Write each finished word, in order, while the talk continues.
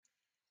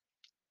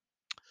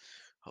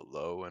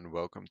Hello and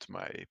welcome to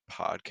my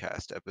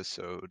podcast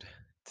episode.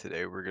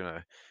 Today we're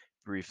gonna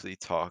briefly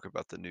talk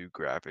about the new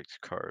graphics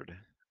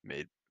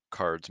made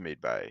cards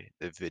made by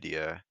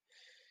nvidia,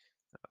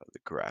 the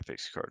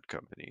graphics card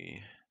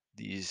company.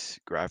 These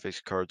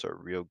graphics cards are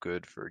real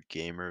good for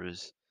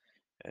gamers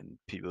and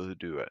people who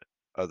do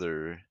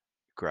other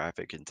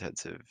graphic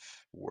intensive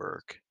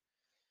work.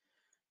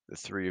 The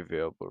three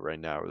available right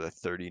now are the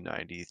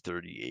 3090,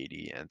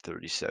 3080, and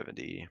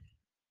 3070,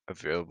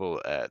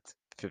 available at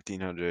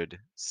 1,500,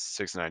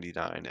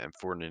 699, and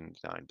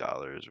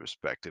 $499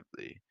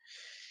 respectively.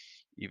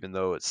 Even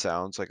though it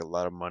sounds like a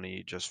lot of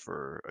money just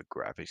for a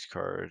graphics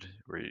card,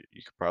 where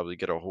you could probably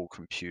get a whole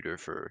computer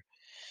for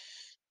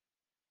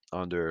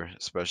under,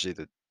 especially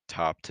the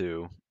top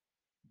two.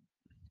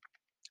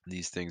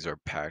 These things are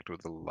packed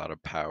with a lot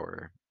of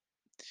power,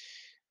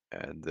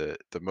 and the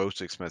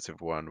most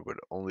expensive one would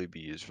only be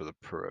used for the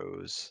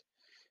pros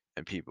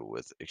and people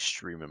with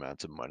extreme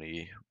amounts of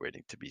money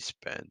waiting to be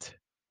spent.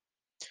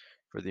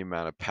 For the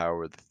amount of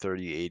power, the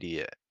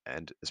 3080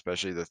 and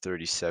especially the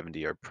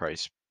 3070 are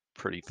priced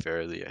pretty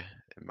fairly,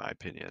 in my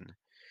opinion.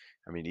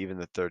 I mean, even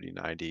the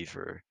 3090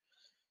 for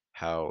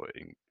how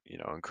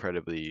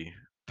incredibly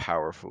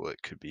powerful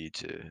it could be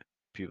to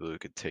people who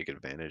could take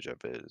advantage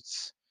of it.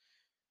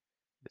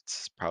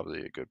 It's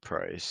probably a good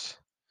price.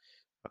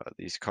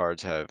 These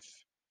cards have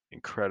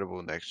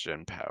incredible next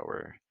gen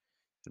power,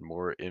 and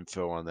more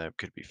info on them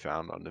could be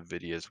found on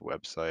NVIDIA's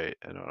website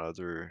and on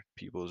other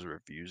people's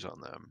reviews on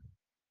them.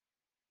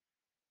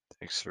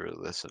 Thanks for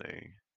listening.